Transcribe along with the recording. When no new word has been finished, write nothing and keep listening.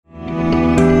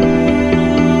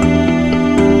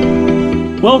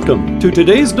Welcome to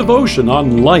today's devotion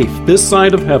on life this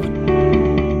side of heaven.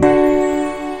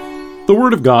 The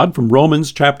Word of God from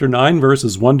Romans chapter 9,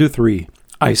 verses 1 to 3.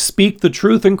 I speak the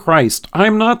truth in Christ. I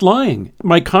am not lying.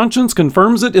 My conscience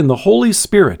confirms it in the Holy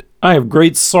Spirit. I have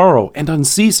great sorrow and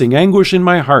unceasing anguish in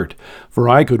my heart, for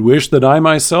I could wish that I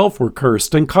myself were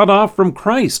cursed and cut off from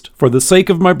Christ for the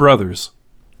sake of my brothers.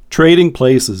 Trading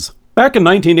places. Back in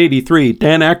 1983,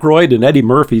 Dan Aykroyd and Eddie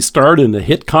Murphy starred in a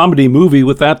hit comedy movie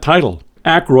with that title.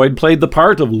 Aykroyd played the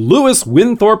part of Louis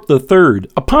Winthorpe III,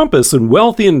 a pompous and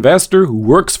wealthy investor who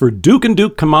works for Duke &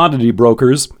 Duke commodity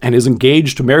brokers and is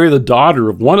engaged to marry the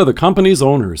daughter of one of the company's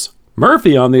owners.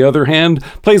 Murphy, on the other hand,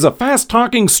 plays a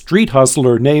fast-talking street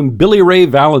hustler named Billy Ray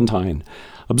Valentine.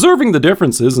 Observing the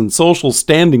differences in social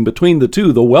standing between the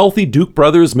two, the wealthy Duke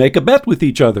brothers make a bet with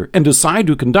each other and decide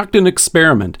to conduct an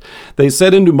experiment. They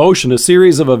set into motion a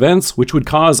series of events which would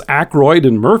cause Aykroyd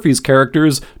and Murphy's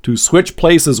characters to switch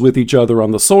places with each other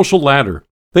on the social ladder.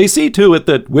 They see to it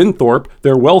that Winthorpe,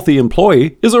 their wealthy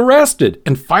employee, is arrested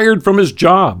and fired from his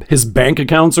job. His bank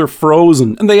accounts are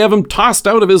frozen, and they have him tossed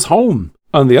out of his home.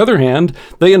 On the other hand,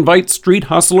 they invite street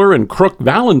hustler and crook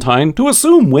Valentine to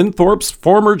assume Winthorpe's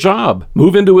former job,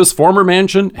 move into his former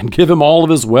mansion, and give him all of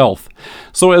his wealth.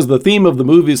 So as the theme of the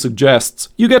movie suggests,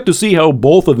 you get to see how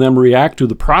both of them react to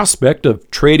the prospect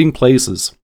of trading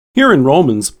places. Here in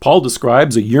Romans, Paul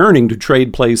describes a yearning to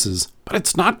trade places, but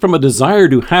it's not from a desire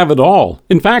to have it all.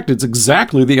 In fact, it's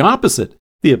exactly the opposite.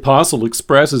 The apostle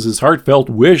expresses his heartfelt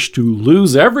wish to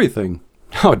lose everything.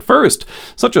 Now, at first,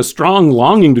 such a strong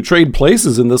longing to trade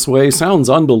places in this way sounds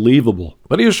unbelievable.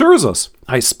 But he assures us,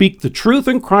 I speak the truth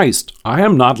in Christ. I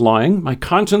am not lying. My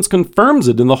conscience confirms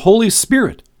it in the Holy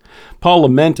Spirit. Paul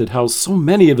lamented how so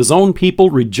many of his own people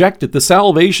rejected the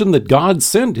salvation that God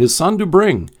sent his Son to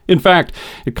bring. In fact,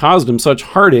 it caused him such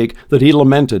heartache that he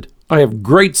lamented, I have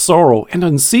great sorrow and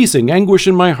unceasing anguish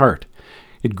in my heart.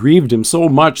 It grieved him so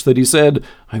much that he said,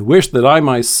 I wish that I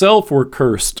myself were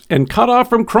cursed and cut off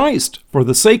from Christ for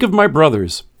the sake of my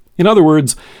brothers. In other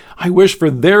words, I wish for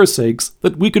their sakes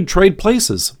that we could trade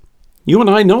places. You and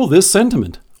I know this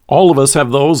sentiment. All of us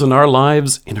have those in our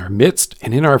lives, in our midst,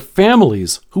 and in our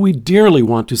families who we dearly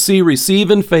want to see receive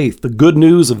in faith the good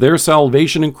news of their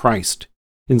salvation in Christ.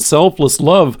 In selfless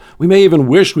love, we may even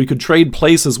wish we could trade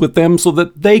places with them so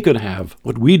that they could have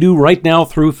what we do right now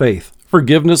through faith.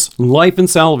 Forgiveness, life, and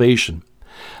salvation.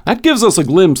 That gives us a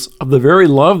glimpse of the very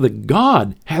love that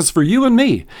God has for you and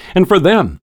me, and for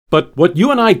them. But what you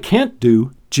and I can't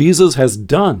do, Jesus has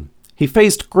done. He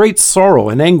faced great sorrow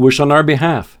and anguish on our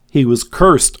behalf. He was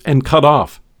cursed and cut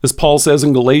off. As Paul says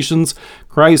in Galatians,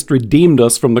 Christ redeemed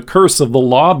us from the curse of the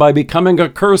law by becoming a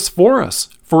curse for us.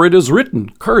 For it is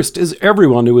written, cursed is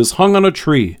everyone who is hung on a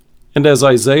tree. And as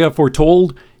Isaiah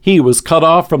foretold, he was cut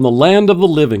off from the land of the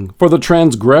living. For the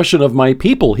transgression of my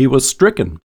people he was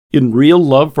stricken. In real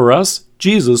love for us,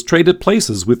 Jesus traded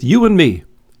places with you and me.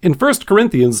 In 1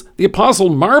 Corinthians, the apostle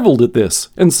marveled at this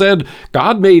and said,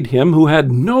 God made him who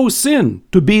had no sin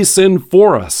to be sin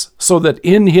for us, so that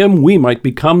in him we might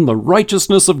become the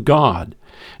righteousness of God.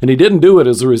 And he didn't do it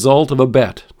as a result of a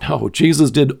bet. No,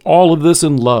 Jesus did all of this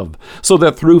in love, so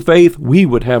that through faith we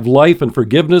would have life and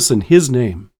forgiveness in his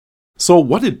name. So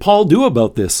what did Paul do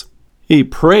about this? He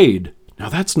prayed. Now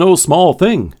that's no small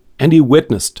thing. And he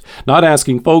witnessed, not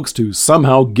asking folks to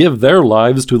somehow give their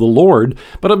lives to the Lord,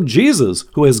 but of Jesus,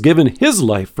 who has given his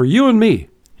life for you and me.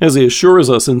 As he assures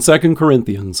us in 2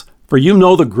 Corinthians, for you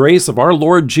know the grace of our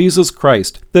Lord Jesus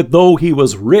Christ, that though he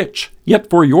was rich, yet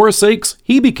for your sakes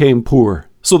he became poor,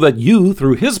 so that you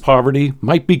through his poverty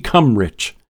might become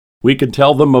rich. We can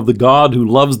tell them of the God who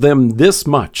loves them this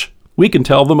much. We can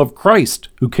tell them of Christ,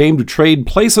 who came to trade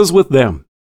places with them.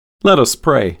 Let us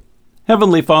pray.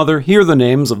 Heavenly Father, hear the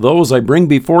names of those I bring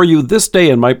before you this day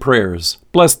in my prayers.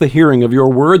 Bless the hearing of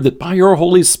your word, that by your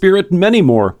Holy Spirit many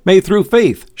more may through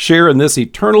faith share in this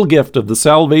eternal gift of the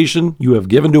salvation you have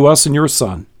given to us in your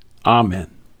Son.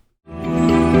 Amen.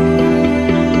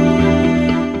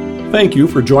 Thank you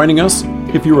for joining us.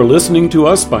 If you are listening to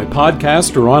us by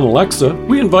podcast or on Alexa,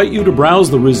 we invite you to browse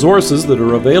the resources that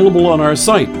are available on our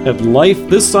site at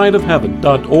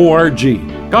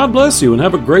lifethissideofheaven.org. God bless you and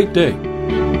have a great day.